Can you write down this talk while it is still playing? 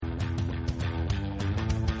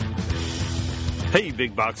Hey,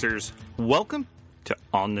 big boxers. Welcome to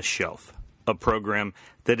On the Shelf, a program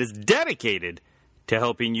that is dedicated to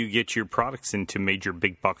helping you get your products into major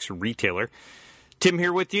big box retailer. Tim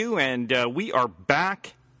here with you, and we are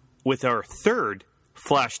back with our third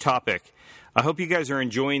Flash topic. I hope you guys are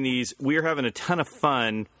enjoying these. We are having a ton of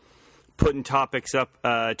fun putting topics up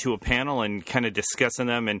to a panel and kind of discussing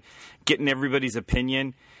them and getting everybody's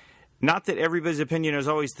opinion. Not that everybody's opinion is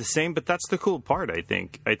always the same, but that's the cool part, I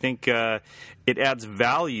think. I think it adds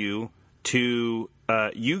value to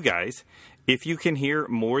you guys if you can hear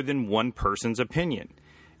more than one person's opinion.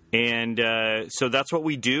 And so that's what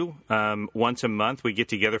we do. Once a month, we get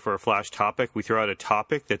together for a Flash topic. We throw out a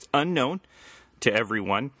topic that's unknown to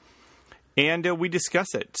everyone, and we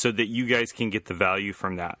discuss it so that you guys can get the value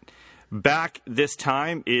from that. Back this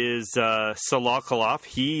time is Salah Khalaf.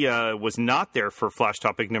 He was not there for Flash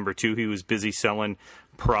Topic number 2. He was busy selling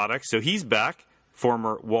products. So he's back,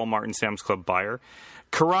 former Walmart and Sam's Club buyer.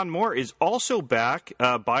 Karan Moore is also back,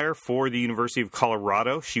 buyer for the University of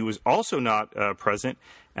Colorado. She was also not present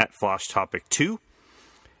at Flash Topic 2.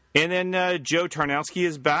 And then Joe Tarnowski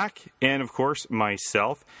is back, and of course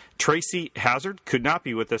myself. Tracy Hazard could not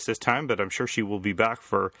be with us this time, but I'm sure she will be back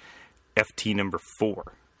for FT number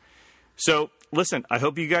 4. So, listen, I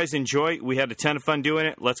hope you guys enjoy. We had a ton of fun doing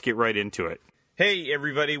it. Let's get right into it. Hey,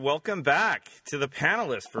 everybody. Welcome back to the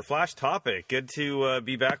panelists for Flash Topic. Good to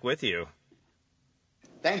be back with you.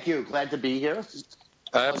 Thank you. Glad to be here.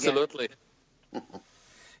 Absolutely.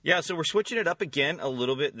 Yeah, so we're switching it up again a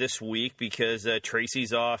little bit this week because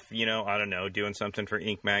Tracy's off, doing something for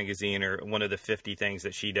Inc. magazine or one of the 50 things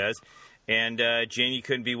that she does. And Janie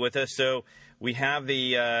couldn't be with us. So we have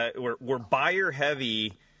we're buyer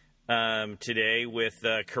heavy today with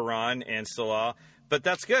Karan and Salah, but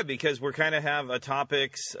that's good because we're kind of have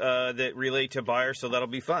topics that relate to buyers, so that'll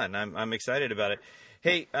be fun. I'm excited about it.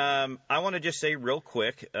 Hey, I want to just say real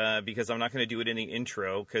quick because I'm not going to do it in the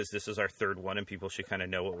intro because this is our third one and people should kind of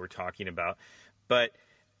know what we're talking about. But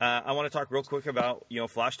I want to talk real quick about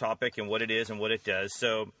Flash Topic and what it is and what it does.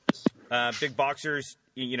 So, big boxers,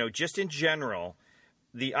 just in general.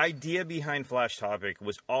 The idea behind Flash Topic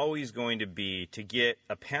was always going to be to get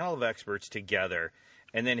a panel of experts together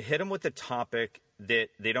and then hit them with a topic that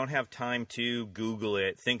they don't have time to Google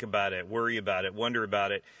it, think about it, worry about it, wonder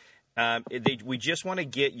about it. We just want to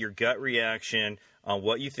get your gut reaction on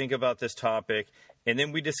what you think about this topic, and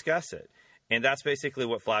then we discuss it. And that's basically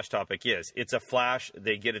what Flash Topic is. It's a flash.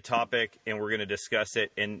 They get a topic, and we're going to discuss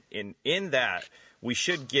it. And in that, we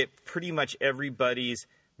should get pretty much everybody's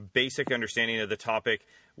basic understanding of the topic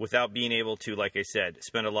without being able to, like I said,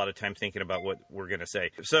 spend a lot of time thinking about what we're going to say.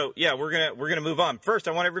 So, yeah, we're gonna move on. First,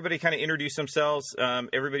 I want everybody to kind of introduce themselves.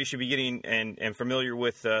 Everybody should be getting and familiar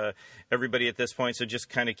with everybody at this point, so just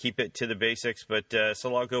kind of keep it to the basics. But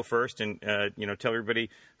Salah, go first and tell everybody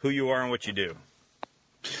who you are and what you do.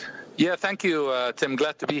 Yeah, thank you, Tim.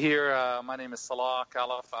 Glad to be here. My name is Salah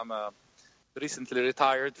Khalaf. I'm recently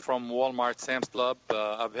retired from Walmart Sam's Club.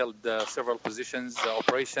 I've held several positions,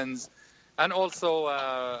 operations, and also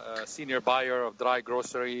a senior buyer of dry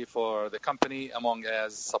grocery for the company, among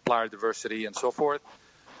as supplier diversity and so forth.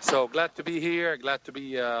 So glad to be here, glad to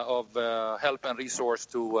be of help and resource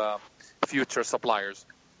to future suppliers.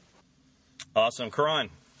 Awesome. Karan.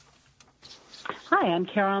 Hi, I'm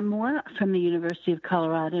Karan Moore from the University of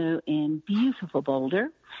Colorado in beautiful Boulder.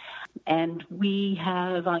 And we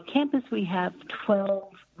have, on campus, we have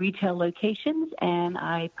 12 retail locations, and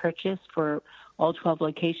I purchase for all 12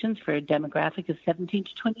 locations for a demographic of 17 to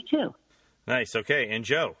 22. Nice. Okay. And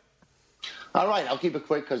Joe? All right. I'll keep it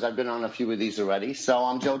quick because I've been on a few of these already. So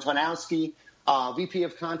I'm Joe Tarnowski, VP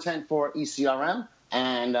of Content for ECRM,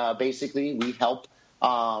 and basically we help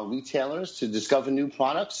retailers to discover new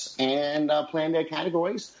products and plan their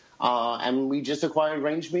categories. And we just acquired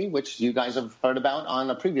RangeMe, which you guys have heard about on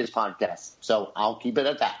a previous podcast. So I'll keep it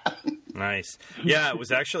at that. Nice. Yeah, it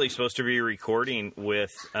was actually supposed to be recording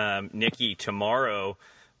with Nikki tomorrow,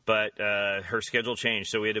 but her schedule changed,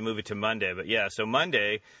 so we had to move it to Monday. But yeah, so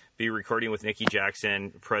Monday, be recording with Nikki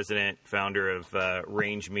Jackson, president, founder of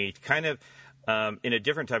RangeMe, kind of in a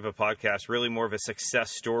different type of podcast, really more of a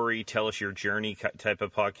success story, tell us your journey type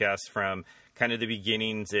of podcast from kind of the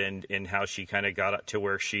beginnings and how she kind of got up to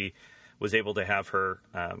where she was able to have her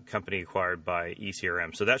company acquired by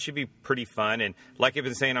ECRM. So that should be pretty fun. And like I've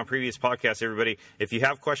been saying on previous podcasts, everybody, if you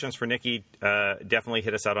have questions for Nikki, definitely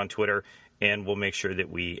hit us out on Twitter, and we'll make sure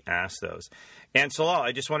that we ask those. And Salah,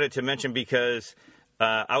 I just wanted to mention because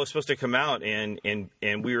I was supposed to come out and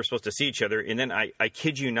we were supposed to see each other. And then I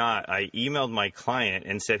kid you not, I emailed my client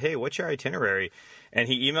and said, hey, what's your itinerary? And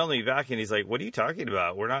he emailed me back and he's like, what are you talking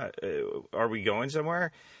about? We're not, are we going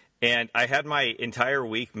somewhere? And I had my entire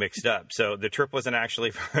week mixed up. So the trip wasn't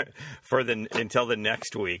actually until the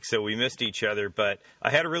next week. So we missed each other. But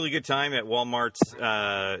I had a really good time at Walmart's,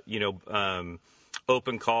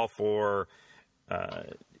 open call for,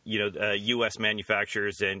 U.S.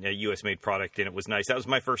 manufacturers and a U.S. made product. And it was nice. That was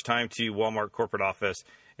my first time to Walmart corporate office.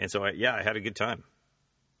 And so, I had a good time.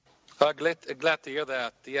 Glad to hear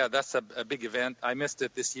that. Yeah, that's a big event. I missed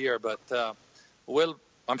it this year, but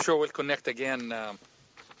I'm sure we'll connect again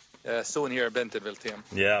soon here in Bentonville, Tim.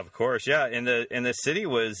 Yeah, of course. Yeah, and the city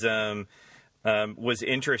was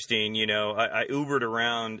interesting. I Ubered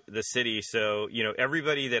around the city, so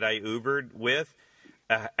everybody that I Ubered with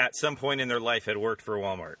at some point in their life had worked for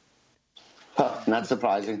Walmart. Not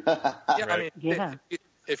surprising.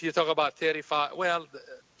 If you talk about 35, well,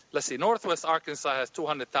 let's see, Northwest Arkansas has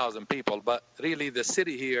 200,000 people, but really the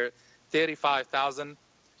city here, 35,000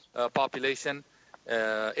 population.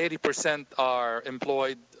 80% are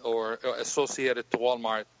employed or associated to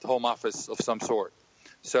Walmart home office of some sort.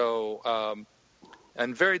 So,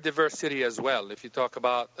 and very diverse city as well. If you talk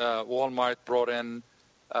about Walmart brought in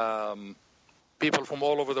people from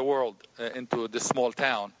all over the world into this small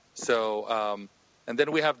town. So, and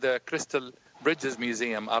then we have the Crystal Bridges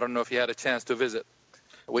Museum. I don't know if you had a chance to visit.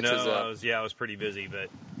 I was pretty busy, but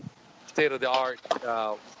state-of-the-art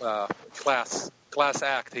class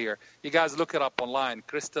act here. You guys look it up online.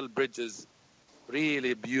 Crystal Bridges,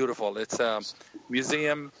 really beautiful. It's a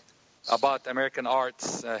museum about American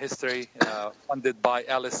arts history, funded by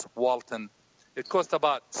Alice Walton. It cost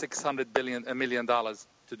about $600 million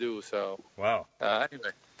to do. So wow.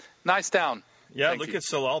 Anyway, nice town. Yeah, Thank look you. at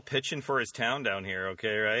Salal pitching for his town down here.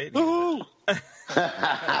 Okay, right? Woo-hoo!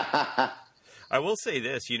 I will say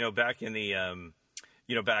this, back in the,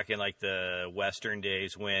 back in like the Western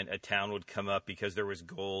days when a town would come up because there was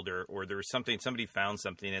gold or there was something, somebody found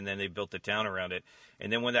something and then they built the town around it.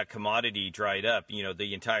 And then when that commodity dried up,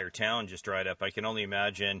 the entire town just dried up. I can only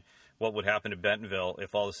imagine what would happen to Bentonville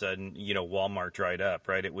if all of a sudden, Walmart dried up,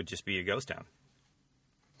 right? It would just be a ghost town.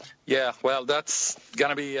 Yeah, well, that's going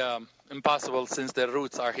to be impossible since their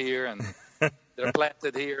roots are here and they're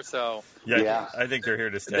planted here. So yeah, I think they're here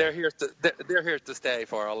to stay. They're here to stay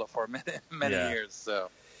for many years. So.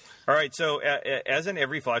 All right. So as in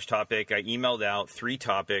every Flash topic, I emailed out 3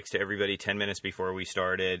 topics to everybody 10 minutes before we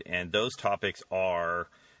started, and those topics are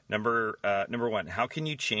number 1: how can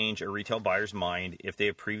you change a retail buyer's mind if they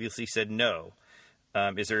have previously said no?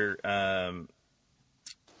 And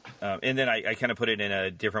then I kind of put it in a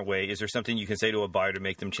different way. Is there something you can say to a buyer to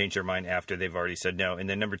make them change their mind after they've already said no? And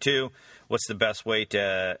then number 2, what's the best way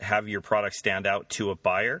to have your product stand out to a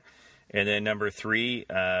buyer? And then number 3,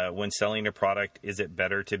 when selling a product, is it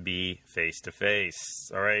better to be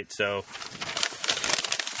face-to-face? All right, so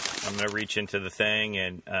I'm going to reach into the thing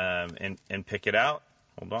and pick it out.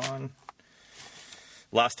 Hold on.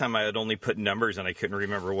 Last time I had only put numbers and I couldn't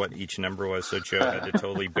remember what each number was, so Joe had to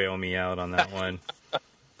totally bail me out on that one.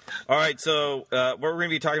 All right, so what we're going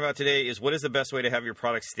to be talking about today is what is the best way to have your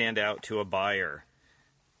product stand out to a buyer?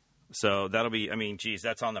 So that'll be,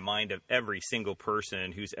 that's on the mind of every single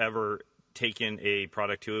person who's ever taken a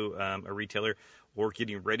product to a retailer or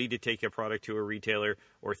getting ready to take a product to a retailer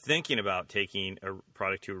or thinking about taking a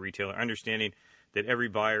product to a retailer, understanding that every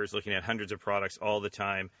buyer is looking at hundreds of products all the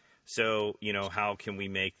time. So, how can we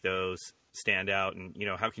make those stand out? And,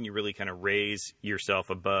 how can you really kind of raise yourself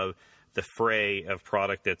above the fray of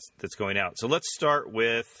product that's going out? So let's start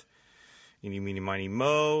with eeny, meeny, miny,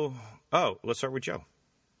 mo. Oh, let's start with Joe.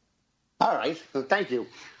 All right. So thank you.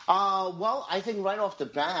 Well, I think right off the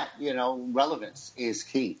bat, relevance is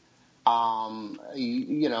key. When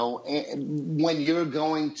you're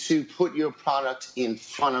going to put your product in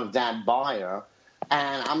front of that buyer,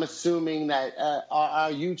 and I'm assuming that,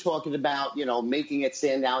 are you talking about, making it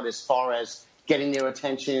stand out as far as getting their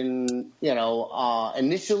attention,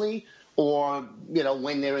 initially, or,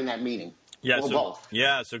 when they're in that meeting? Yeah, or both?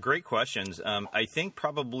 Yeah, so great questions. I think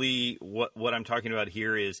probably what I'm talking about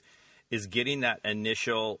here is getting that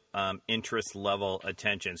initial interest level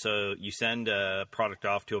attention. So you send a product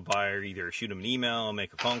off to a buyer, either shoot them an email,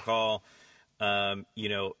 make a phone call.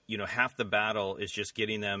 Half the battle is just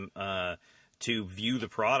getting them to view the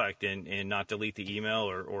product and not delete the email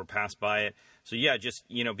or pass by it. So yeah, just,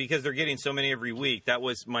 because they're getting so many every week, that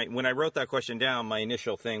was when I wrote that question down, my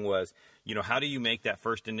initial thing was, how do you make that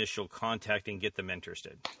first initial contact and get them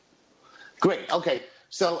interested? Great. Okay.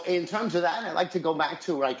 So in terms of that, I'd like to go back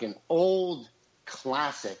to like an old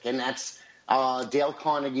classic, and that's Dale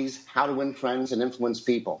Carnegie's How to Win Friends and Influence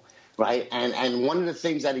People, right? And one of the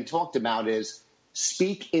things that he talked about is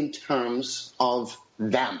speak in terms of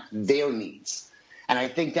them, their needs. And I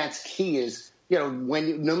think that's key is,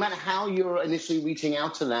 no matter how you're initially reaching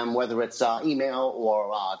out to them, whether it's email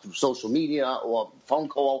or through social media or phone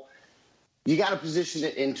call, you got to position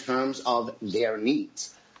it in terms of their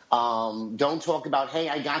needs. Don't talk about, hey,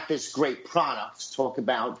 I got this great product. Talk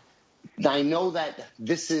about, I know that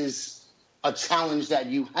this is a challenge that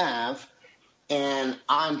you have, and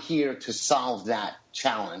I'm here to solve that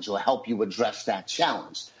challenge or help you address that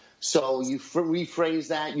challenge. So you rephrase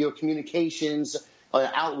that, your communications,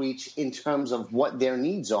 outreach in terms of what their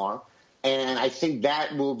needs are. And I think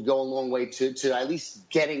that will go a long way to at least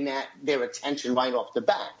getting their attention right off the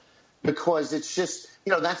bat. Because it's just,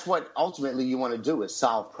 that's what ultimately you want to do is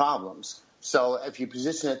solve problems. So if you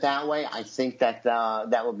position it that way, I think that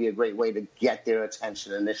that would be a great way to get their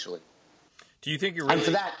attention initially. Do you think you're really... And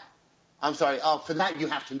for that, I'm sorry, for that you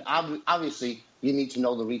have to, obviously, you need to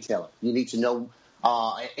know the retailer. You need to know,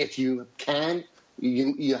 if you can,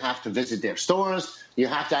 you have to visit their stores. You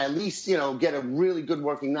have to at least, get a really good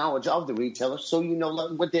working knowledge of the retailer so you know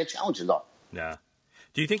what their challenges are. Yeah.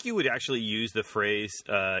 Do you think you would actually use the phrase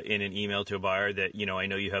in an email to a buyer that, I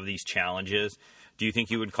know you have these challenges? Do you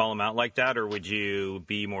think you would call them out like that, or would you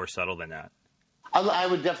be more subtle than that? I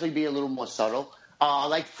would definitely be a little more subtle.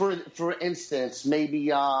 Like, for instance,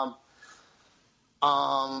 maybe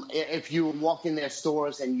if you walk in their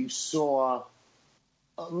stores and you saw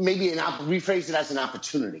rephrase it as an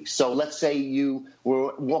opportunity. So let's say you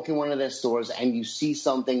were walking one of their stores and you see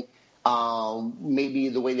something, maybe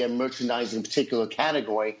the way they're merchandising a particular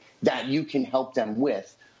category that you can help them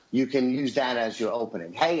with. You can use that as your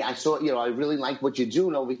opening. Hey, I saw, I really like what you're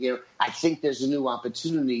doing over here. I think there's a new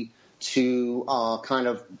opportunity to kind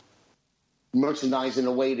of merchandise in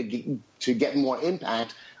a way to get more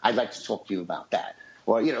impact. I'd like to talk to you about that.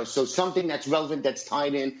 Or, so something that's relevant, that's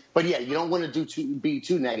tied in. But, yeah, you don't want to be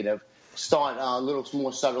too negative. Start a little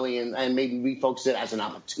more subtly and maybe refocus it as an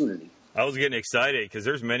opportunity. I was getting excited because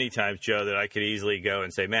there's many times, Joe, that I could easily go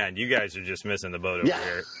and say, man, you guys are just missing the boat over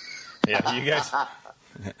here. Yeah, you guys.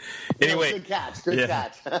 Anyway. Good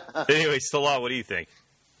catch. Anyway, Salah, what do you think?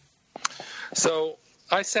 So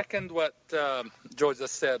I second what George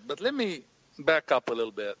just said, but let me back up a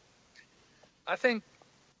little bit. I think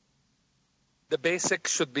the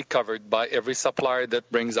basics should be covered by every supplier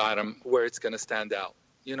that brings item where it's going to stand out.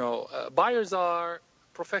 Buyers are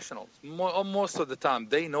professionals. Most of the time,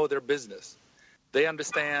 they know their business. They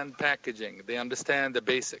understand packaging. They understand the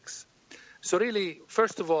basics. So really,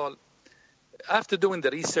 first of all, after doing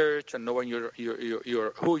the research and knowing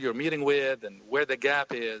who you're meeting with and where the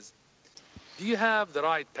gap is, do you have the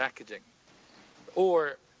right packaging?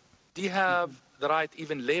 Or do you have the right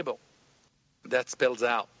even label that spells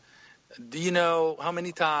out? Do you know how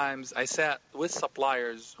many times I sat with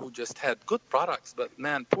suppliers who just had good products, but,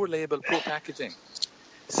 man, poor label, poor packaging?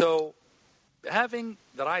 So having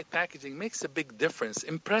the right packaging makes a big difference.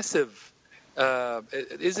 Impressive.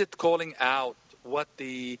 Is it calling out what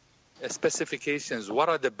the specifications, what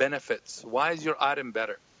are the benefits? Why is your item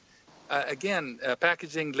better? Again,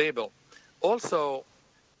 packaging, label. Also,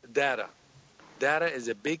 data. Data is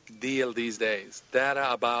a big deal these days.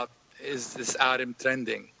 Data about, is this item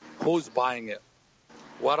trending? Who's buying it?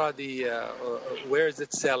 What are where is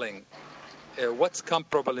it selling? What's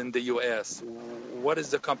comparable in the U.S.? What is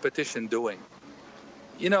the competition doing?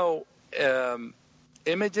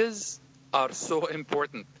 Images are so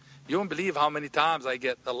important. You won't believe how many times I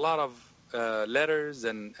get a lot of letters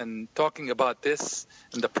and talking about this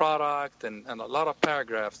and the product and a lot of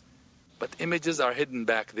paragraphs. But images are hidden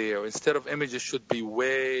back there. Instead of images should be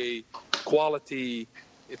way quality.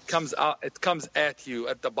 It comes at you,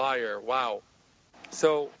 at the buyer. Wow.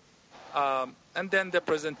 So, and then the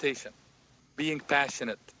presentation, being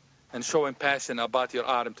passionate and showing passion about your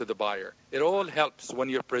item to the buyer. It all helps when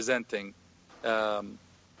you're presenting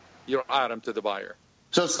your item to the buyer.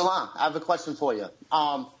 So, Salah, I have a question for you.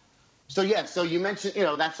 So you mentioned,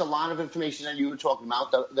 that's a lot of information that you were talking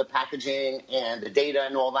about, the packaging and the data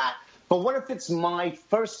and all that. But what if it's my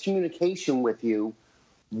first communication with you?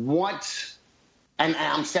 And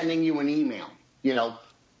I'm sending you an email,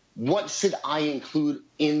 what should I include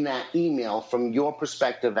in that email from your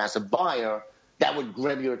perspective as a buyer that would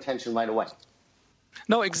grab your attention right away?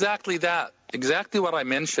 No, exactly that. Exactly what I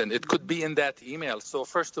mentioned. It could be in that email. So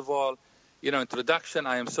first of all, introduction,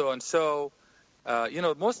 I am so-and-so.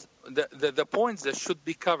 Most the points that should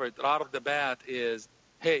be covered right off the bat is,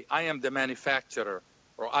 hey, I am the manufacturer,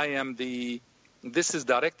 or this is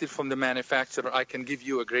directed from the manufacturer. I can give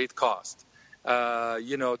you a great cost.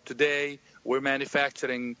 Today we're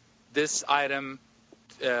manufacturing this item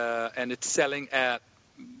and it's selling at,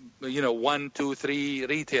 1, 2, 3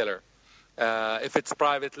 retailer. If it's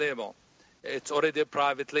private label, it's already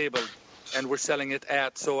private label and we're selling it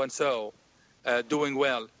at so-and-so, doing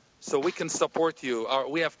well. So we can support you.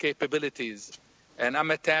 We have capabilities, and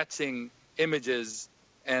I'm attaching images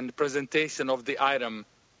and presentation of the item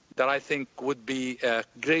that I think would be a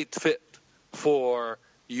great fit for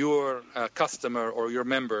your customer or your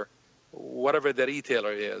member, whatever the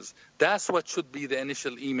retailer is. That's what should be the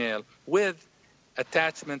initial email, with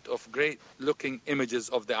attachment of great-looking images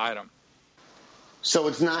of the item. So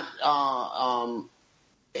it's not.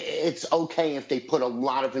 It's okay if they put a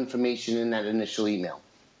lot of information in that initial email.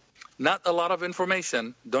 Not a lot of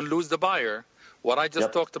information. Don't lose the buyer. What I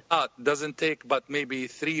just talked about doesn't take but maybe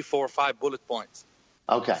 3, 4, 5 bullet points.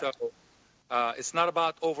 Okay. So it's not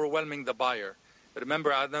about overwhelming the buyer.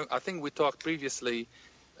 Remember, I think we talked previously.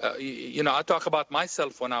 I talk about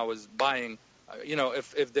myself when I was buying.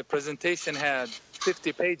 If the presentation had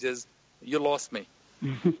 50 pages, you lost me.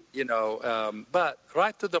 But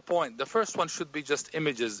right to the point. The first one should be just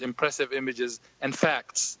images, impressive images, and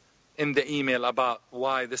facts in the email about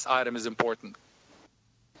why this item is important.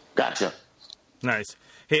 Gotcha. Nice.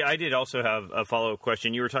 Hey, I did also have a follow-up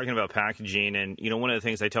question. You were talking about packaging, and one of the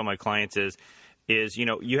things I tell my clients is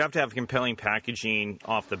you have to have compelling packaging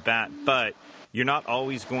off the bat, but you're not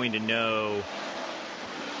always going to know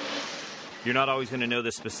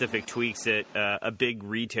the specific tweaks that a big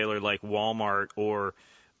retailer like Walmart or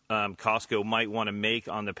Costco might want to make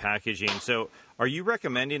on the packaging. So are you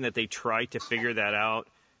recommending that they try to figure that out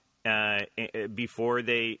before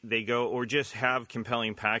they go, or just have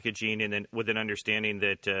compelling packaging and then with an understanding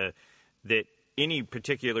that that any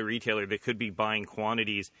particular retailer that could be buying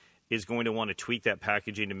quantities is going to want to tweak that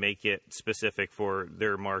packaging to make it specific for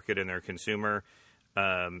their market and their consumer,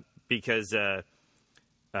 because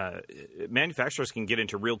manufacturers can get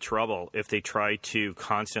into real trouble if they try to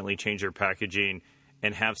constantly change their packaging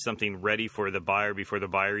and have something ready for the buyer before the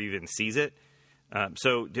buyer even sees it.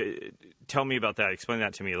 So tell me about that. Explain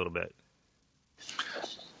that to me a little bit.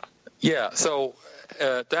 Yeah. So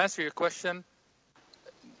to answer your question,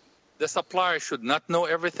 the supplier should not know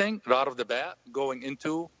everything right off the bat going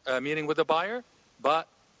into a meeting with the buyer, but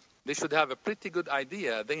they should have a pretty good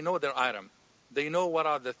idea. They know their item. They know what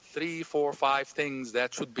are the 3, 4, 5 things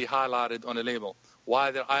that should be highlighted on a label, why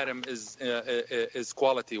their item is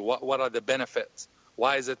quality, what are the benefits,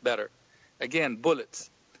 why is it better. Again, bullets.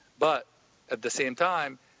 But at the same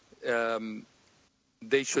time,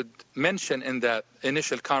 they should mention in that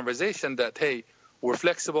initial conversation that, hey, we're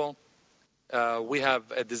flexible. We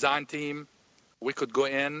have a design team. We could go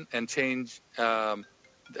in and change to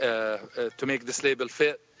make this label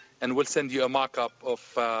fit, and we'll send you a mock-up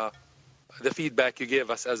of the feedback you gave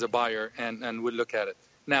us as a buyer, and we'll look at it.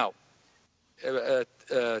 Now,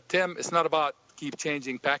 Tim, it's not about keep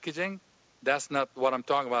changing packaging. That's not what I'm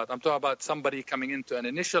talking about. I'm talking about somebody coming into an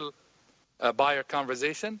initial buyer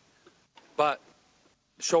conversation, but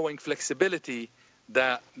showing flexibility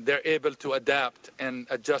that they're able to adapt and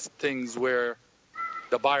adjust things where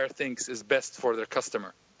the buyer thinks is best for their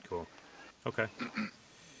customer. Cool. Okay.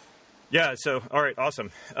 Yeah, so, all right,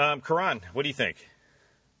 awesome. Karan, what do you think?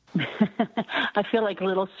 I feel like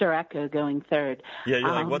little Sir Echo going third. Yeah,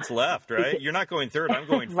 you're like, what's left, right? You're not going third. I'm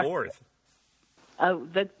going fourth. Oh,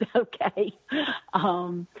 that's okay.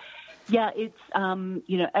 Yeah, it's,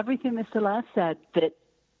 everything that Salah said, that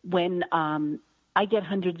when I get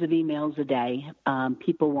hundreds of emails a day,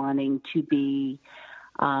 people wanting to be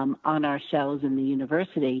on our shelves in the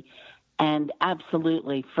university. And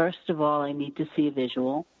absolutely, first of all, I need to see a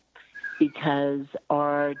visual, because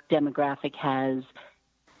our demographic has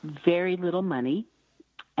very little money,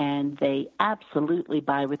 and they absolutely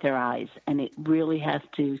buy with their eyes, and it really has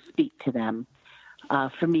to speak to them.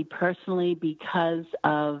 For me personally, because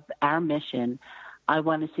of our mission, I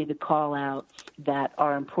want to see the call-outs that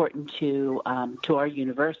are important to our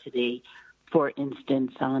university, for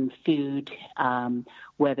instance, on food,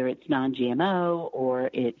 whether it's non-GMO or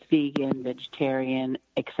it's vegan, vegetarian,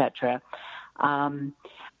 etc.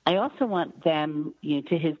 I also want them,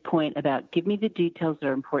 to his point about give me the details that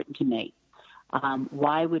are important to me.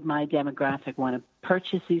 Why would my demographic want to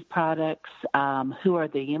purchase these products? Who are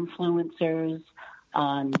the influencers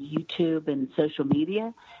on YouTube and social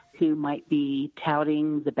media who might be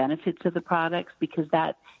touting the benefits of the products? Because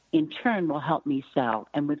that, in turn, will help me sell.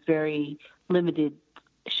 And with very limited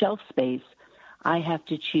shelf space, I have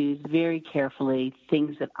to choose very carefully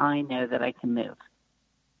things that I know that I can move.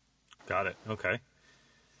 Got it. Okay.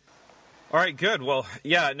 All right, good. Well,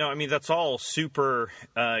 yeah, no, I mean, that's all super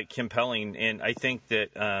compelling. And I think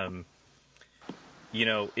that,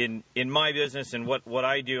 in my business and what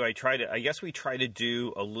I do, I guess we try to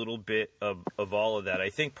do a little bit of all of that. I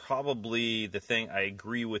think probably the thing I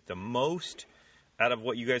agree with the most out of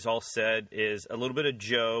what you guys all said is a little bit of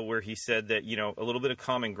Joe, where he said that, a little bit of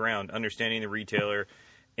common ground, understanding the retailer,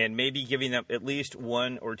 and maybe giving them at least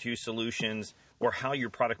one or two solutions or how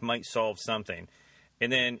your product might solve something.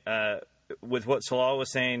 And then with what Salah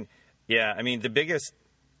was saying, the biggest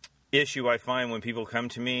issue I find when people come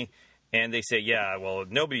to me and they say,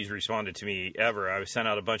 nobody's responded to me ever. I sent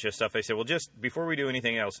out a bunch of stuff. I said, well, just before we do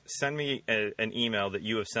anything else, send me an email that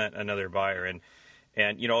you have sent another buyer. And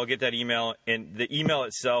I'll get that email, and the email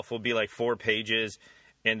itself will be like 4 pages,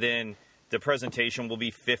 and then the presentation will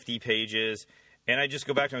be 50 pages. And I just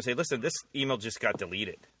go back to them and say, listen, this email just got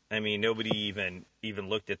deleted. I mean, nobody even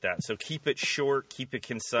looked at that. So keep it short, keep it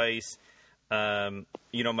concise.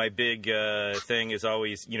 My big thing is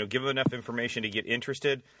always, give them enough information to get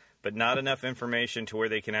interested, but not enough information to where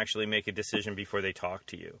they can actually make a decision before they talk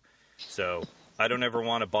to you. So I don't ever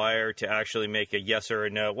want a buyer to actually make a yes or a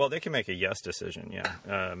no. Well, they can make a yes decision,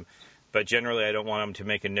 but generally I don't want them to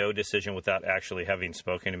make a no decision without actually having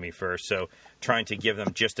spoken to me first. So trying to give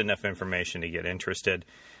them just enough information to get interested.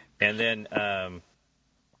 And then,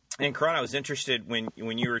 and Karan, I was interested when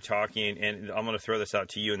you were talking, and I'm going to throw this out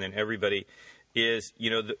to you and then everybody, is,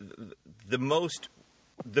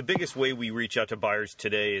 the biggest way we reach out to buyers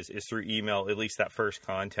today is through email, at least that first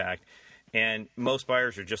contact. And most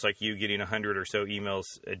buyers are just like you, getting 100 or so emails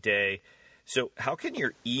a day. So how can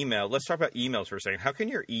your email, let's talk about emails for a second. How can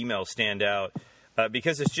your email stand out?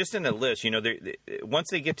 Because it's just in a list, once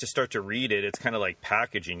they get to start to read it, it's kind of like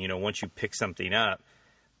packaging. Once you pick something up,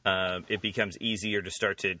 it becomes easier to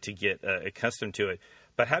start to get accustomed to it.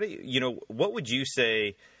 But how do you, what would you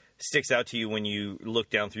say sticks out to you when you look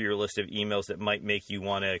down through your list of emails that might make you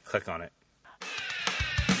want to click on it?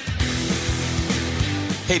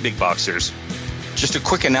 Hey, Big Boxers. Just a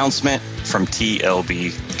quick announcement from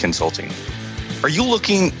TLB Consulting. Are you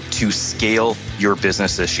looking to scale your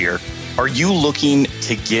business this year? Are you looking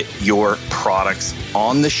to get your products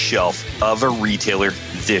on the shelf of a retailer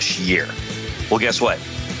this year? Well, guess what?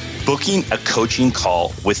 Booking a coaching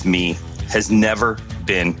call with me has never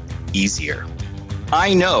been easier.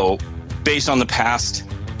 I know, based on the past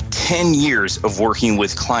 10 years of working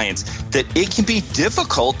with clients, that it can be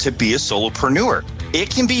difficult to be a solopreneur. It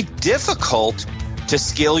can be difficult to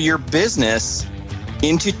scale your business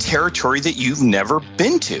into territory that you've never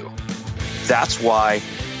been to. That's why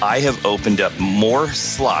I have opened up more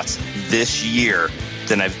slots this year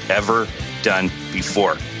than I've ever done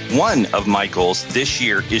before. One of my goals this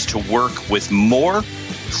year is to work with more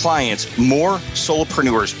clients, more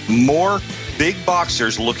solopreneurs, more big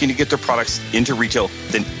boxers looking to get their products into retail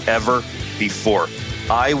than ever before.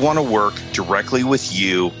 I want to work directly with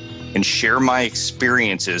you and share my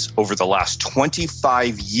experiences over the last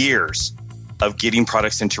 25 years of getting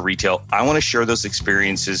products into retail. I want to share those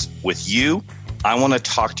experiences with you. I want to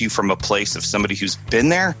talk to you from a place of somebody who's been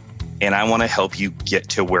there, and I want to help you get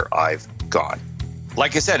to where I've gone.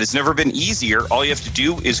 Like I said, it's never been easier. All you have to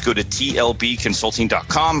do is go to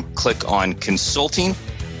tlbconsulting.com, click on consulting,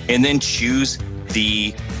 and then choose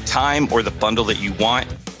the time or the bundle that you want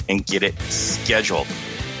and get it scheduled.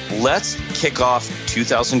 Let's kick off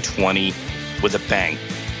 2020 with a bang.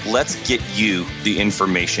 Let's get you the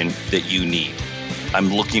information that you need. I'm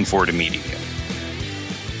looking forward to meeting you.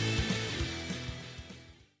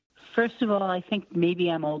 First of all, I think maybe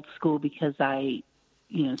I'm old school because I,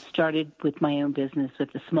 started with my own business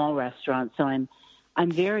with a small restaurant. So I'm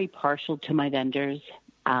very partial to my vendors.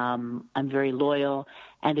 I'm very loyal.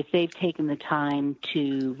 And if they've taken the time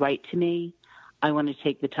to write to me, I want to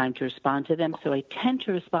take the time to respond to them. So I tend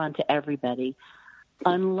to respond to everybody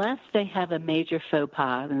unless they have a major faux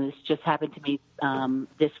pas. And this just happened to me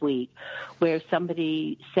this week, where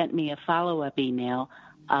somebody sent me a follow-up email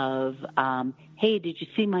of, hey, did you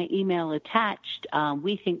see my email attached?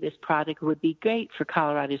 We think this product would be great for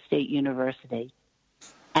Colorado State University.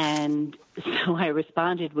 And so I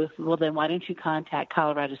responded with, well, then why don't you contact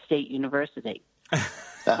Colorado State University?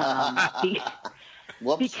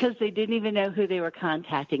 Because they didn't even know who they were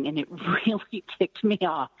contacting, and it really ticked me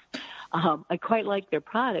off. I quite like their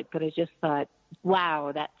product, but I just thought,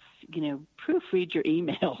 wow, that's, proofread your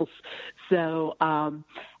emails. So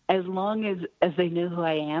as long as they know who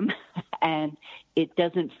I am and it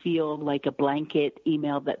doesn't feel like a blanket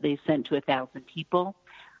email that they sent to 1,000 people,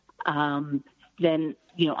 then,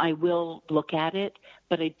 I will look at it,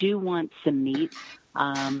 but I do want some meat.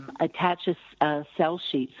 Attach a sell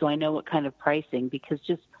sheet so I know what kind of pricing, because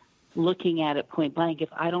just looking at it point blank, if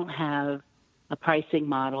I don't have a pricing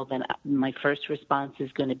model, then my first response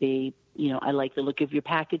is going to be, I like the look of your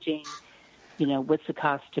packaging. What's the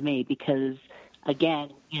cost to me? Because again,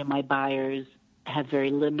 my buyers have very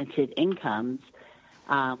limited incomes.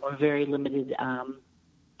 or very limited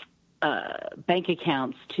bank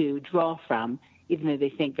accounts to draw from, even though they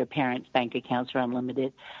think their parents' bank accounts are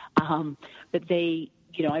unlimited. But they,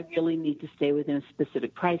 I really need to stay within a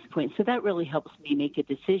specific price point. So that really helps me make a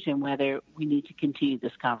decision whether we need to continue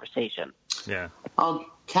this conversation. Yeah.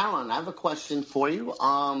 Karen, I have a question for you.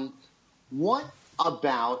 What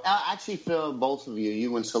about, actually for both of you,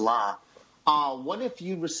 you and Salah, what if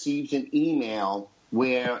you received an email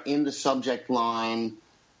where in the subject line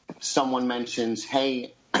someone mentions,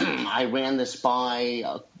 hey, I ran this by,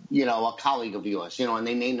 a colleague of yours, and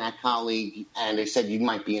they name that colleague and they said you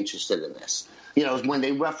might be interested in this. When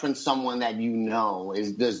they reference someone that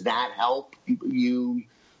does that help you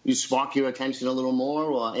spark your attention a little more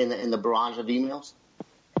or in the barrage of emails?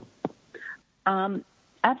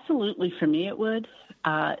 Absolutely, for me it would,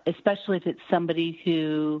 especially if it's somebody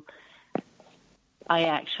who I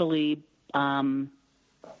actually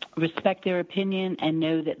respect their opinion and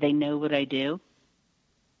know that they know what I do.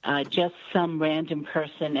 Just some random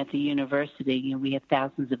person at the university, we have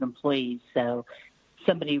thousands of employees, so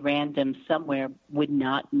somebody random somewhere would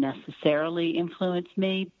not necessarily influence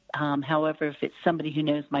me. However, if it's somebody who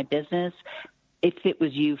knows my business, if it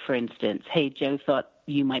was you, for instance, hey, Joe thought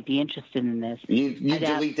you might be interested in this. You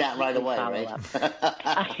delete that right away, right?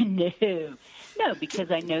 I know. No, because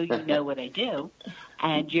I know you know what I do,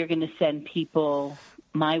 and you're going to send people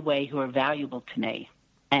my way who are valuable to me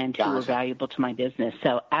and who are valuable to my business.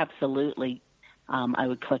 So absolutely, I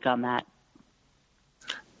would click on that.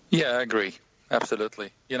 Yeah, I agree.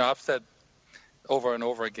 Absolutely. I've said over and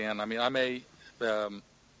over again, I may, a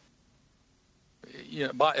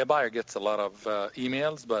buyer gets a lot of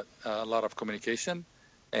emails, but a lot of communication.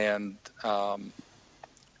 And, I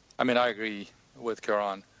agree with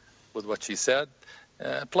Karen with what she said.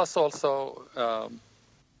 Plus also,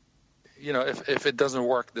 if it doesn't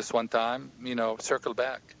work this one time, circle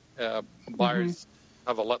back. Buyers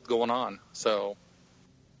have a lot going on, so.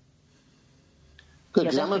 Good,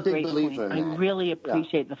 because I'm a big believer in that. I really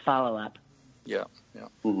appreciate the follow-up. Yeah.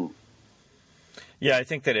 Mm-hmm. Yeah, I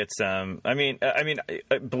think that it's.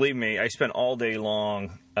 Believe me, I spent all day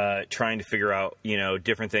long trying to figure out,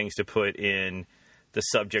 different things to put in the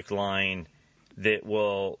subject line that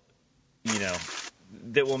will,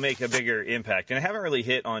 make a bigger impact. And I haven't really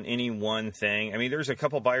hit on any one thing. There's a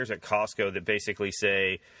couple buyers at Costco that basically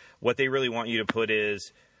say what they really want you to put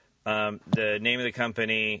is the name of the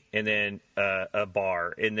company, and then a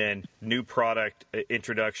bar, and then new product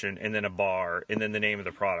introduction, and then a bar, and then the name of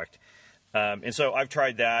the product. And so I've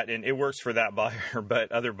tried that, and it works for that buyer,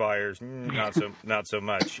 but other buyers, not so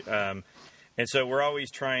much. And so we're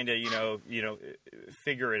always trying to,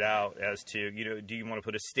 figure it out as to, do you want to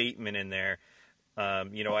put a statement in there?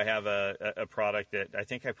 I have a product that I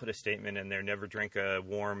think I put a statement in there: never drink a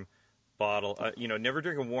warm bottle, never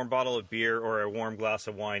drink a warm bottle of beer or a warm glass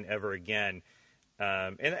of wine ever again.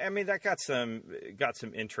 And that got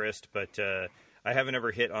some interest, but I haven't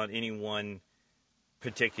ever hit on any one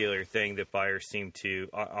particular thing that buyers seem to,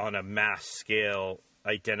 on a mass scale,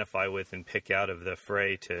 identify with and pick out of the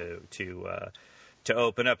fray to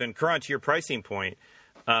open up. And Karan, to your pricing point,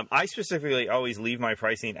 I specifically always leave my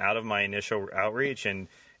pricing out of my initial outreach, and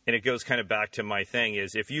it goes kind of back to my thing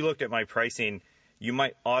is, if you looked at my pricing, you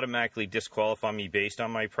might automatically disqualify me based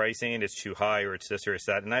on my pricing, and it's too high or it's this or it's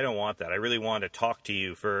that, and I don't want that. I really want to talk to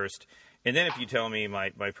you first, and then if you tell me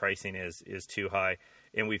my pricing is too high,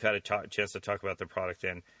 and we've had a chance to talk about the product,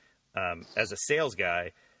 and as a sales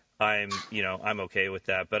guy, I'm okay with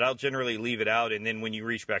that, but I'll generally leave it out. And then when you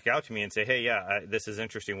reach back out to me and say, hey, this is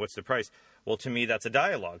interesting, what's the price? Well, to me, that's a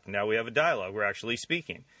dialogue. Now we have a dialogue. We're actually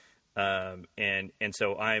speaking. And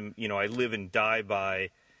so I live and die by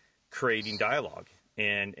creating dialogue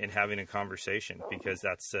and having a conversation, because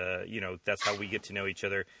that's how we get to know each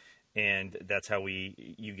other, and that's how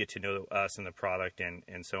you get to know us and the product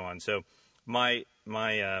and so on. So my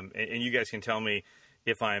and you guys can tell me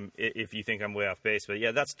if you think I'm way off base, but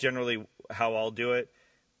yeah, that's generally how I'll do it.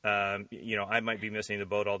 I might be missing the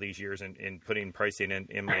boat all these years, and putting pricing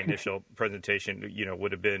in my initial presentation,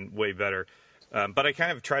 would have been way better. But I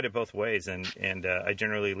kind of tried it both ways, and I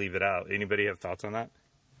generally leave it out. Anybody have thoughts on that?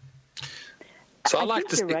 So I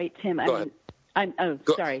think you're right, Tim. Go ahead.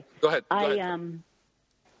 Sorry. Go ahead.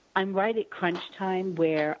 I'm right at crunch time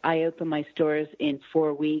where I open my stores in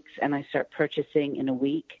 4 weeks and I start purchasing in a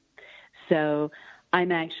week. So I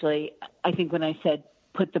think when I said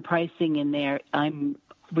put the pricing in there, I'm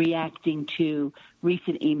reacting to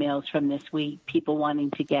recent emails from this week, people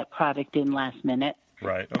wanting to get product in last minute.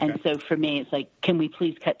 Right. Okay. And so for me, it's like, can we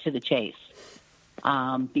please cut to the chase?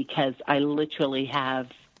 Because I literally have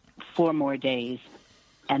 4 more days,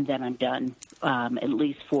 and then I'm done, at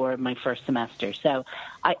least for my first semester. So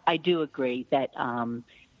I do agree that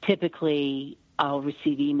typically I'll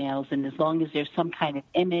receive emails, and as long as there's some kind of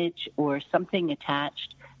image or something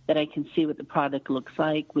attached that I can see what the product looks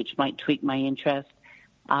like, which might tweak my interest,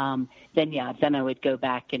 then I would go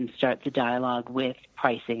back and start the dialogue with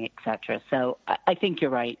pricing, et cetera. So I think you're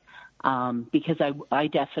right, because I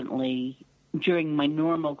definitely, during my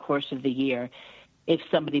normal course of the year, if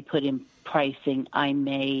somebody put in pricing, I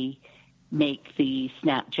may make the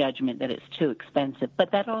snap judgment that it's too expensive.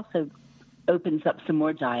 But that also opens up some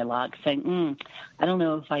more dialogue, saying, I don't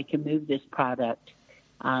know if I can move this product.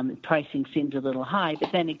 Pricing seems a little high,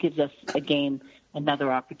 but then it gives us, again,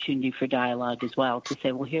 another opportunity for dialogue as well to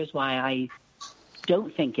say, well, here's why I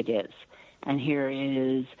don't think it is. And here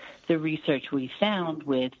is the research we found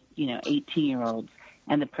with, 18-year-olds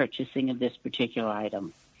and the purchasing of this particular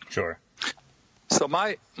item. Sure. So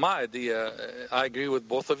my idea, I agree with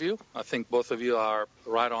both of you. I think both of you are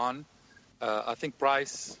right on. I think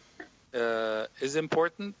price is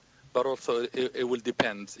important, but also it will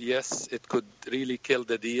depend. Yes, it could really kill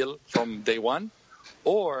the deal from day one,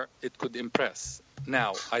 or it could impress.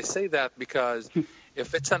 Now, I say that because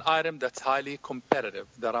if it's an item that's highly competitive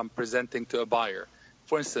that I'm presenting to a buyer,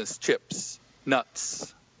 for instance, chips,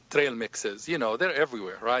 nuts, trail mixes, they're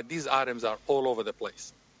everywhere, right? These items are all over the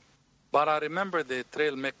place. But I remember the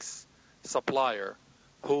trail mix supplier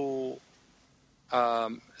who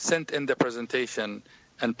sent in the presentation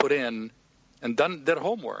and put in and done their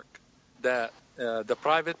homework that the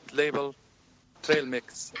private label trail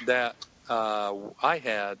mix that I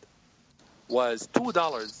had was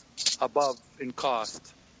 $2 above in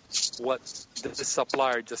cost what the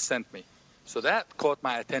supplier just sent me. So that caught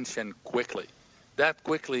my attention quickly. That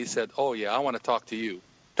quickly said, oh, yeah, I want to talk to you.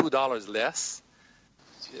 $2 less.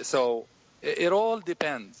 So it all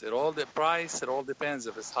depends. It all depends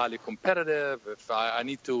if it's highly competitive, if I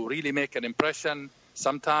need to really make an impression.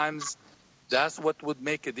 Sometimes that's what would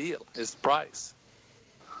make a deal, is price.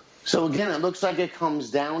 So again, it looks like it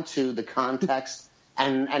comes down to the context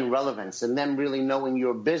and relevance, and then really knowing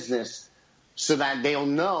your business so that they'll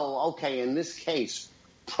know, okay, in this case,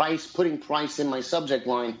 putting price in my subject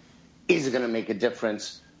line is going to make a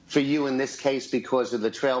difference for you in this case because of the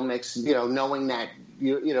trail mix, knowing that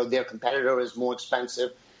their competitor is more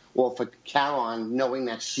expensive, or for Caron, knowing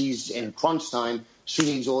that she's in crunch time, she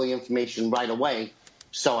needs all the information right away,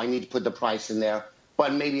 so I need to put the price in there.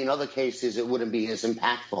 But maybe in other cases it wouldn't be as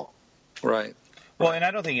impactful. Right. Well, and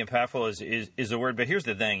I don't think impactful is the word, but here's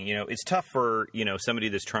the thing. It's tough for, somebody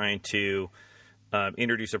that's trying to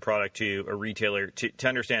introduce a product to a retailer to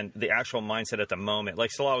understand the actual mindset at the moment.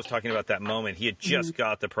 Like Salah was talking about that moment. He had just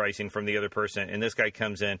got the pricing from the other person, and this guy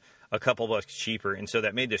comes in a couple bucks cheaper. And so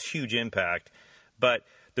that made this huge impact. But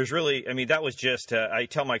there's really, that was just, I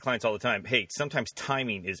tell my clients all the time, hey, sometimes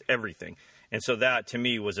timing is everything. And so that, to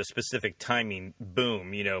me, was a specific timing,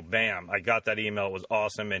 boom, bam, I got that email. It was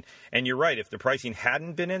awesome. And you're right. If the pricing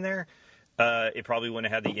hadn't been in there, it probably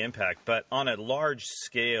wouldn't have had the impact. But on a large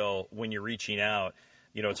scale, when you're reaching out,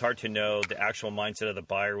 it's hard to know the actual mindset of the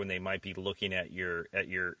buyer when they might be looking at your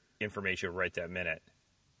information right that minute.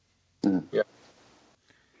 Yeah.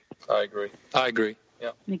 I agree.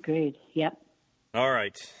 Yeah. Agreed. Yep. All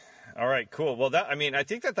right, cool. Well, I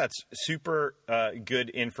think that's super good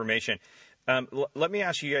information. Let me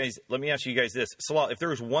ask you guys this. Salah, if there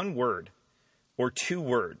was one word or two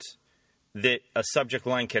words that a subject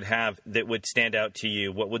line could have that would stand out to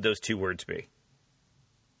you, what would those two words be?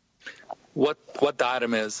 What the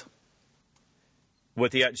item is.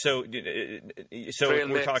 So if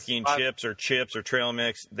we're talking chips or trail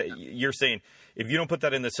mix, you're saying if you don't put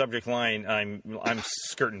that in the subject line, I'm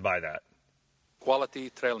skirting by that. Quality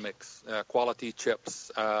trail mix, quality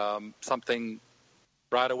chips, something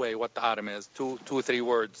right away. What the item is, two or three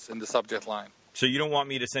words in the subject line. So you don't want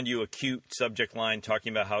me to send you a cute subject line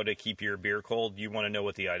talking about how to keep your beer cold. You want to know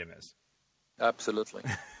what the item is. Absolutely.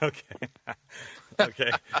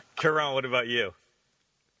 Okay. Caron, what about you?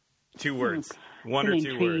 2 words. One or 2 words.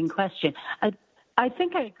 An intriguing question. I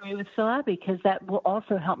think I agree with Salah because that will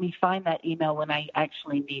also help me find that email when I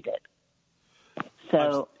actually need it.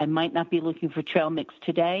 So I might not be looking for trail mix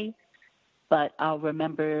today, but I'll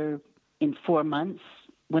remember in 4 months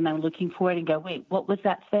when I'm looking for it and go, wait, what was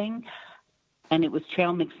that thing? And it was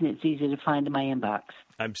trail mix, and it's easy to find in my inbox.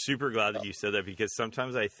 I'm super glad that you said that because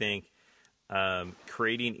sometimes I think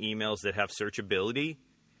creating emails that have searchability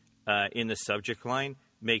in the subject line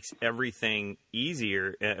makes everything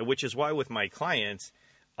easier, which is why with my clients,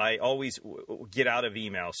 I always get out of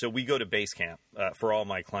email. So we go to Basecamp for all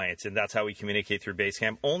my clients, and that's how we communicate through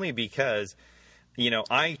Basecamp, only because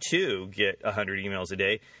I too get 100 emails a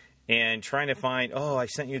day, and trying to find, I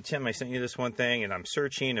sent you, Tim, I sent you this one thing, and I'm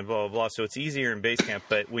searching and blah, blah, blah. So it's easier in Basecamp.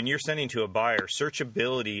 But when you're sending to a buyer,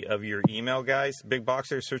 searchability of your email, guys, Big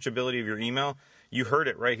Boxer, searchability of your email, you heard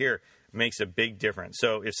it right here, makes a big difference.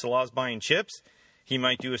 So if Salah's buying chips, he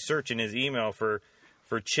might do a search in his email for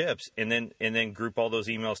chips, and then group all those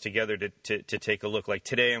emails together to take a look. Like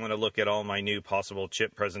today, I'm going to look at all my new possible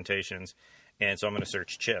chip presentations, and so I'm going to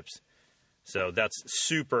search chips. So that's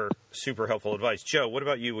super, super helpful advice. Joe, what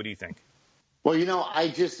about you? What do you think? Well,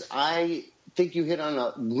 I think you hit on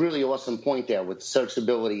a really awesome point there with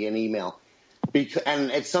searchability in email.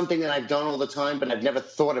 And it's something that I've done all the time, but I've never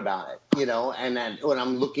thought about it, and then when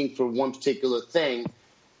I'm looking for one particular thing,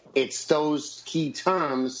 it's those key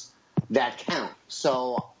terms that count.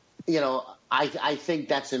 So, I think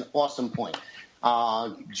that's an awesome point.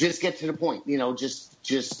 Just get to the point, just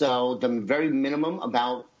the very minimum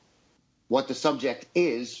about what the subject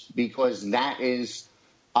is, because that is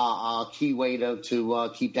a key way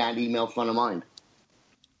to keep that email front of mind.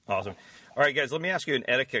 Awesome. All right, guys, let me ask you an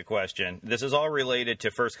etiquette question. This is all related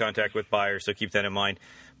to first contact with buyers, so keep that in mind.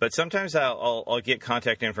 But sometimes I'll get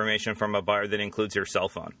contact information from a buyer that includes their cell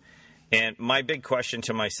phone. And my big question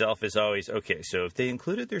to myself is always, okay, so if they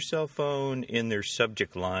included their cell phone in their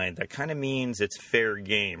subject line, that kind of means it's fair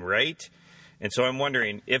game, right? And so I'm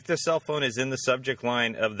wondering, if the cell phone is in the subject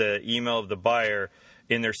line of the email of the buyer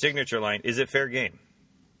in their signature line, is it fair game?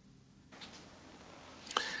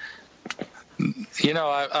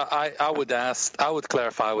 I would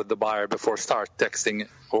clarify with the buyer before start texting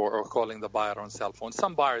or calling the buyer on cell phone.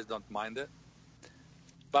 Some buyers don't mind it,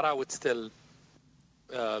 but I would still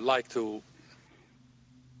like to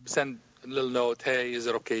send a little note, hey, is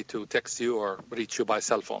it okay to text you or reach you by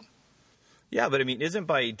cell phone? Yeah, but isn't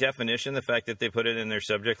by definition the fact that they put it in their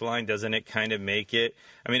subject line, doesn't it kind of make it?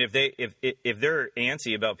 If they're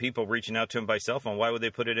antsy about people reaching out to them by cell phone, why would they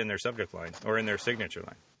put it in their subject line or in their signature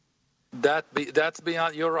line? That's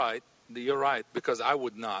beyond. You're right, because I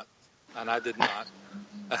would not, and I did not.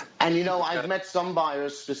 And I've met some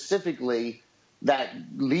buyers specifically that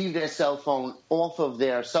leave their cell phone off of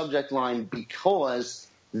their subject line because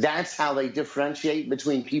that's how they differentiate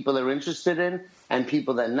between people they're interested in and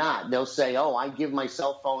people that are not. They'll say, I give my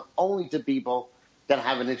cell phone only to people that I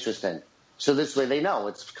have an interest in. So this way they know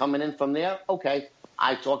it's coming in from there. Okay,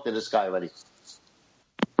 I talked to this guy already.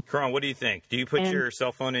 Karan, what do you think? Do you put your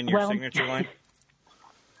cell phone in your signature line?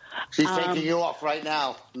 She's taking you off right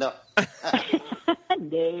now. No.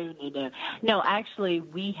 No, actually,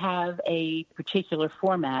 we have a particular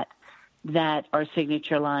format that our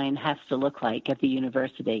signature line has to look like at the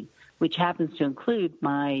university, which happens to include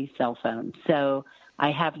my cell phone. So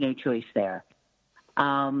I have no choice there.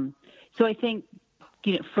 So I think,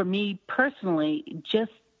 for me personally,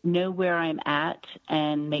 just know where I'm at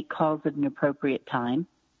and make calls at an appropriate time.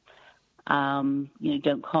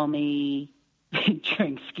 Don't call me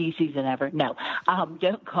during ski season ever. No,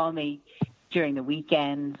 don't call me during the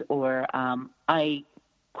weekends, or I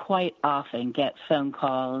quite often get phone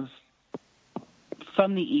calls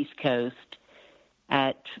from the East Coast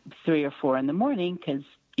at 3 or 4 in the morning because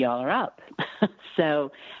y'all are up.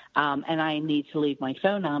 So, and I need to leave my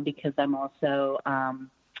phone on because I'm also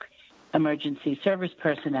emergency service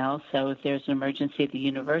personnel. So if there's an emergency at the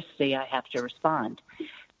university, I have to respond.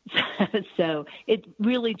 So it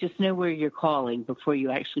really just know where you're calling before you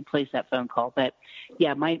actually place that phone call. But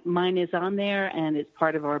yeah, mine is on there and it's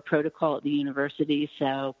part of our protocol at the university.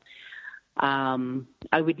 So I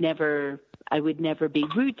would never be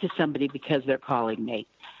rude to somebody because they're calling me.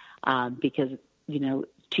 Because,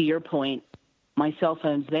 to your point, my cell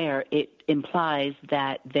phone's there. It implies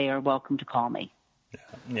that they are welcome to call me.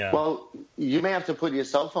 Yeah. Well, you may have to put your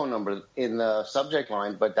cell phone number in the subject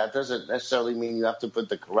line, but that doesn't necessarily mean you have to put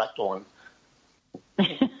the correct one.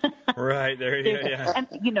 Right, there you go, yeah.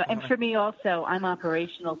 And for me also, I'm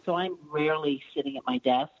operational, so I'm rarely sitting at my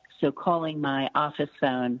desk. So calling my office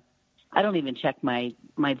phone, I don't even check my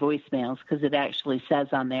voicemails because it actually says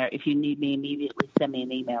on there, if you need me immediately, send me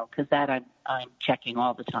an email, because that I'm checking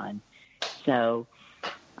all the time. So,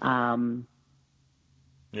 I'm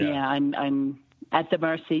at the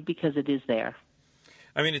mercy because it is there.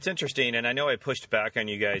 It's interesting, and I know I pushed back on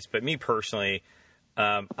you guys, but me personally,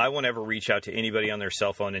 I won't ever reach out to anybody on their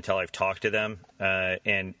cell phone until I've talked to them,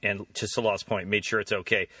 and to Salah's point, made sure it's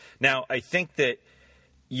okay. Now, I think that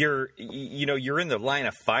you're in the line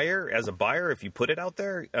of fire as a buyer if you put it out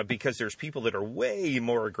there, because there's people that are way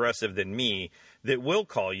more aggressive than me that will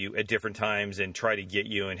call you at different times and try to get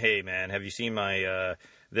you and, hey, man, have you seen my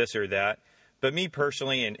this or that? But me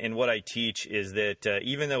personally, and what I teach is that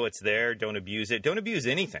even though it's there, don't abuse it. Don't abuse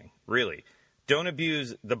anything, really. don't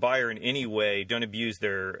abuse the buyer in any way. Don't abuse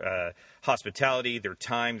their hospitality, their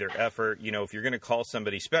time, their effort. You know, if you're going to call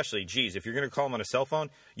somebody, especially, if you're going to call them on a cell phone,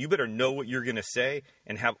 you better know what you're going to say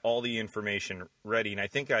and have all the information ready. And I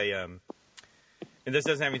think and this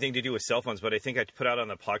doesn't have anything to do with cell phones, but I think I put out on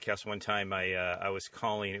the podcast one time, I was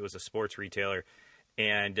calling, it was a sports retailer,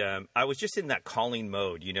 and I was just in that calling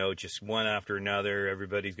mode, you know, just one after another.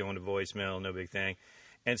 Everybody's going to voicemail, no big thing.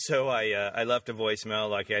 And so I left a voicemail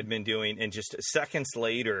like I'd been doing, and just seconds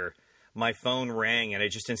later, my phone rang, and I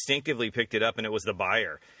just instinctively picked it up, and it was the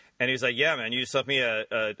buyer. And he was like, yeah, man, you just left me a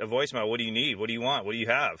voicemail. What do you need? What do you want? What do you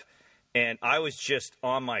have? And I was just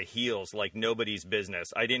on my heels like nobody's business.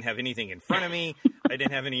 I didn't have anything in front of me. I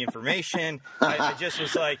didn't have any information. I just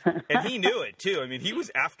was like, and he knew it too. I mean, he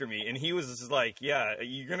was after me, and he was just like, yeah,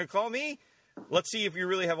 you're going to call me? Let's see if you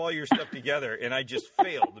really have all your stuff together. And I just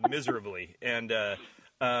failed miserably. And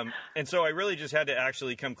so I really just had to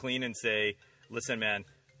actually come clean and say, listen, man,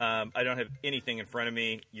 I don't have anything in front of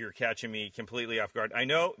me. You're catching me completely off guard. I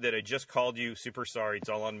know that I just called you. Super sorry. It's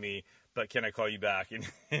all on me. But can I call you back?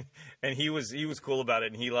 And he was cool about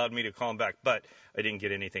it, and he allowed me to call him back. But I didn't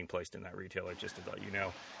get anything placed in that retailer, just to let you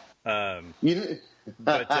know.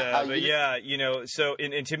 But yeah, you know. So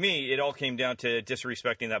and to me, it all came down to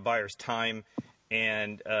disrespecting that buyer's time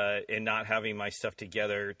and not having my stuff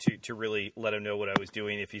together to really let him know what I was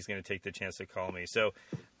doing if he's going to take the chance to call me. So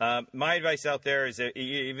my advice out there is that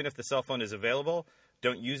even if the cell phone is available,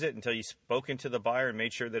 don't use it until you've spoken to the buyer and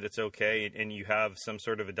made sure that it's okay and you have some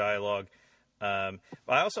sort of a dialogue. I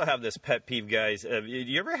also have this pet peeve, guys. Do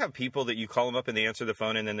you ever have people that you call them up and they answer the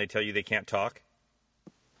phone and then they tell you they can't talk?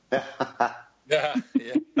 Yeah.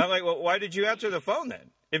 I'm like, well, why did you answer the phone then?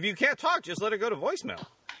 If you can't talk, just let it go to voicemail.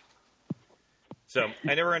 So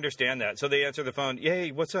I never understand that. So they answer the phone.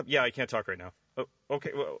 Hey, what's up? Yeah, I can't talk right now. Oh,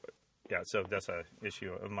 okay. Well, yeah, so that's an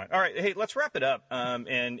issue of mine. All right. Hey, let's wrap it up and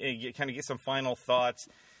kind of get some final thoughts.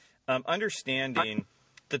 Understanding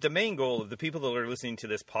that the main goal of the people that are listening to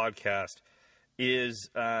this podcast is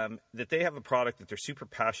that they have a product that they're super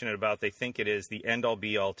passionate about. They think it is the end-all,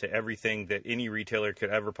 be-all to everything that any retailer could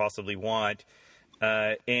ever possibly want.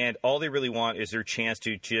 And all they really want is their chance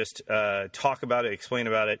to just talk about it, explain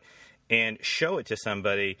about it, and show it to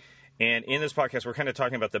somebody. And in this podcast, we're kind of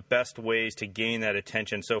talking about the best ways to gain that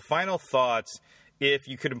attention. So final thoughts, if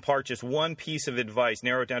you could impart just one piece of advice,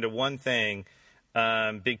 narrow it down to one thing,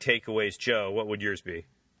 big takeaways, Joe, what would yours be?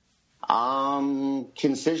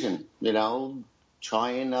 Concision, you know,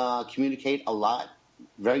 try and communicate a lot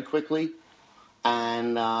very quickly and,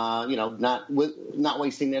 you know, not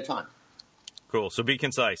wasting their time. Cool. So be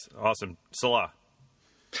concise. Awesome. Salah.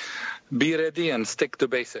 Be ready and stick to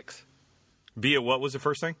basics. Be a what was the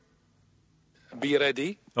first thing? Be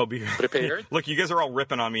ready. Oh, be prepared. Look, you guys are all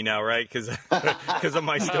ripping on me now, right? Because of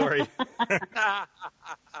my story.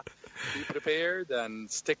 Be prepared and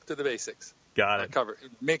stick to the basics. Got it. Cover.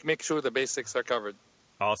 Make sure the basics are covered.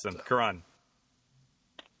 Awesome. Karan.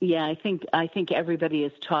 Yeah, I think everybody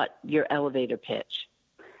is taught your elevator pitch.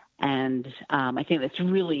 And I think that's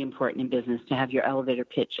really important in business to have your elevator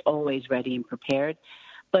pitch always ready and prepared.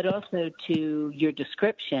 But also to your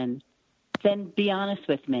description, then be honest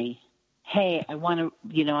with me. Hey, I want to,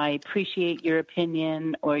 you know, I appreciate your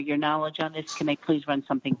opinion or your knowledge on this. Can I please run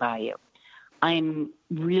something by you? I'm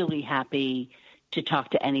really happy to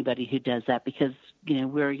talk to anybody who does that because, you know,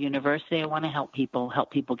 we're a university. I want to help people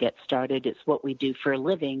get started. It's what we do for a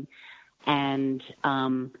living. And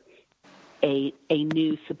a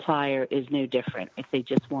new supplier is no different if they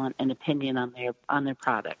just want an opinion on their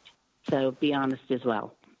product. So be honest as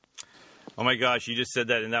well. Oh my gosh, you just said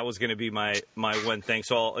that, and that was going to be my one thing.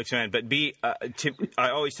 So I'll expand. But I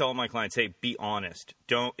always tell my clients, hey, be honest.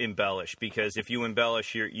 Don't embellish, because if you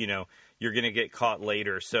embellish, you're going to get caught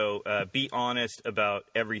later. So be honest about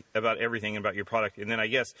everything about your product. And then I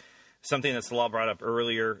guess something that Salah brought up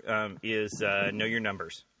earlier is know your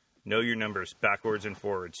numbers. Know your numbers backwards and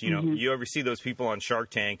forwards. You know, you ever see those people on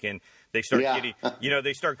Shark Tank and they start getting, you know,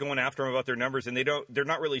 they start going after them about their numbers and they're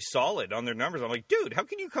not really solid on their numbers. I'm like, dude, how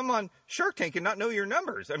can you come on Shark Tank and not know your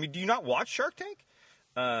numbers? I mean, do you not watch Shark Tank?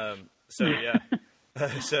 So yeah.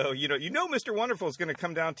 So, you know, Mr. Wonderful is going to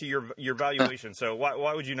come down to your valuation. So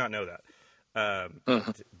why would you not know that?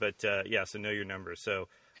 But yeah, so know your numbers. So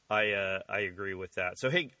I agree with that.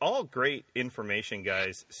 So, hey, all great information,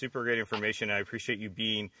 guys. Super great information. I appreciate you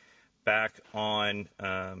being back on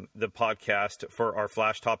the podcast for our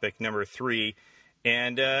flash topic number 3.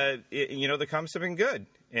 And, you know, the comments have been good.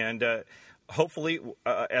 And hopefully,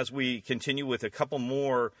 as we continue with a couple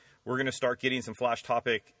more, we're going to start getting some flash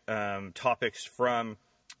topics from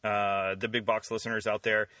the big box listeners out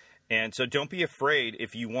there. And so don't be afraid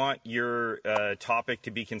if you want your topic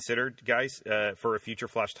to be considered, guys, for a future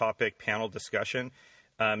Flash Topic panel discussion,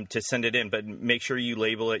 to send it in. But make sure you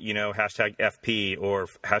label it, hashtag FP or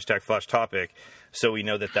hashtag Flash Topic, so we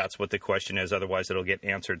know that that's what the question is. Otherwise, it'll get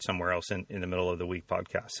answered somewhere else in the middle of the week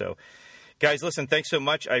podcast. So, guys, listen, thanks so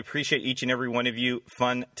much. I appreciate each and every one of you.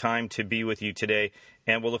 Fun time to be with you today,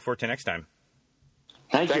 and we'll look forward to next time.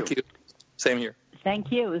 Thank you. Same here. Thank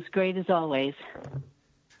you. It was great as always.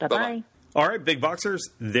 Bye-bye. Bye-bye. All right, Big Boxers,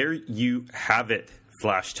 there you have it.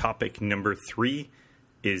 Flash Topic number 3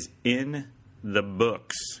 is in the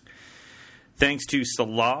books. Thanks to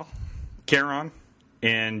Salah, Karen,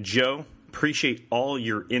 and Joe. Appreciate all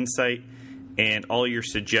your insight and all your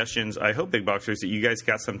suggestions. I hope, Big Boxers, that you guys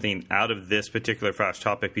got something out of this particular Flash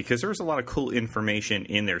Topic, because there's a lot of cool information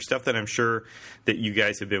in there, stuff that I'm sure that you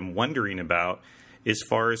guys have been wondering about as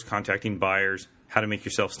far as contacting buyers, how to make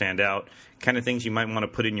yourself stand out, kind of things you might want to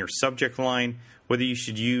put in your subject line, whether you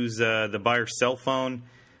should use the buyer's cell phone,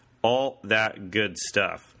 all that good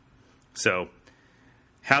stuff. So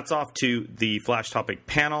hats off to the Flash Topic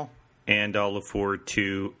panel, and I'll look forward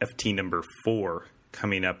to FT number 4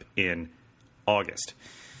 coming up in August.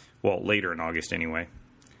 Well, later in August anyway.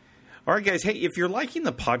 All right, guys. Hey, if you're liking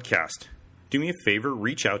the podcast, do me a favor,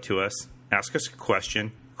 reach out to us, ask us a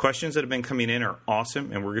question. Questions that have been coming in are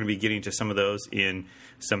awesome, and we're going to be getting to some of those in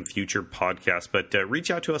some future podcasts. But reach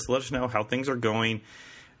out to us, let us know how things are going,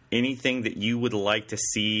 anything that you would like to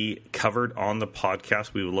see covered on the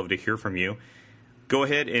podcast. We would love to hear from you. Go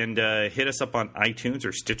ahead and hit us up on iTunes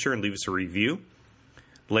or Stitcher and leave us a review,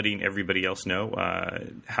 letting everybody else know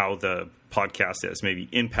how the podcast has maybe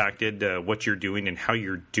impacted what you're doing and how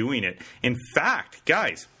you're doing it. In fact,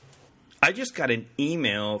 guys, I just got an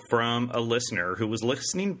email from a listener who was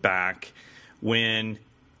listening back when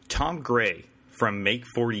Tom Gray from Make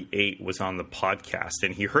 48 was on the podcast.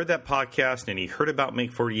 And he heard that podcast and he heard about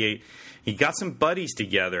Make 48. He got some buddies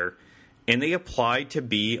together and they applied to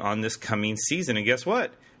be on this coming season. And guess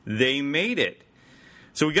what? They made it.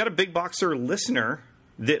 So we got a Big Boxer listener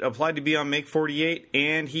that applied to be on Make 48,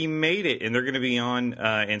 and he made it. And they're going to be on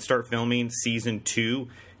and start filming season 2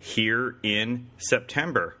 here in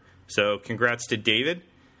September. So congrats to David.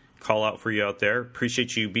 Call out for you out there.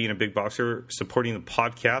 Appreciate you being a Big Boxer, supporting the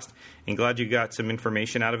podcast, and glad you got some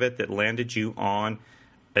information out of it that landed you on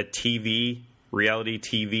a reality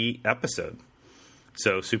TV episode.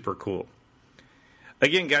 So super cool.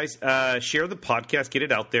 Again, guys, share the podcast, get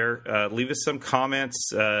it out there. Leave us some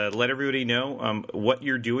comments. Let everybody know what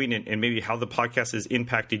you're doing and maybe how the podcast has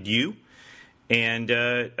impacted you. And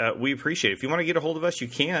we appreciate it. If you want to get a hold of us, you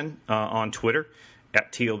can on Twitter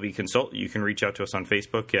at TLB Consult. You can reach out to us on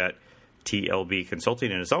Facebook at TLB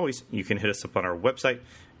Consulting. And as always, you can hit us up on our website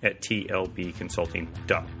at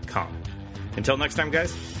tlbconsulting.com. Until next time,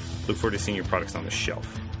 guys, look forward to seeing your products on the shelf.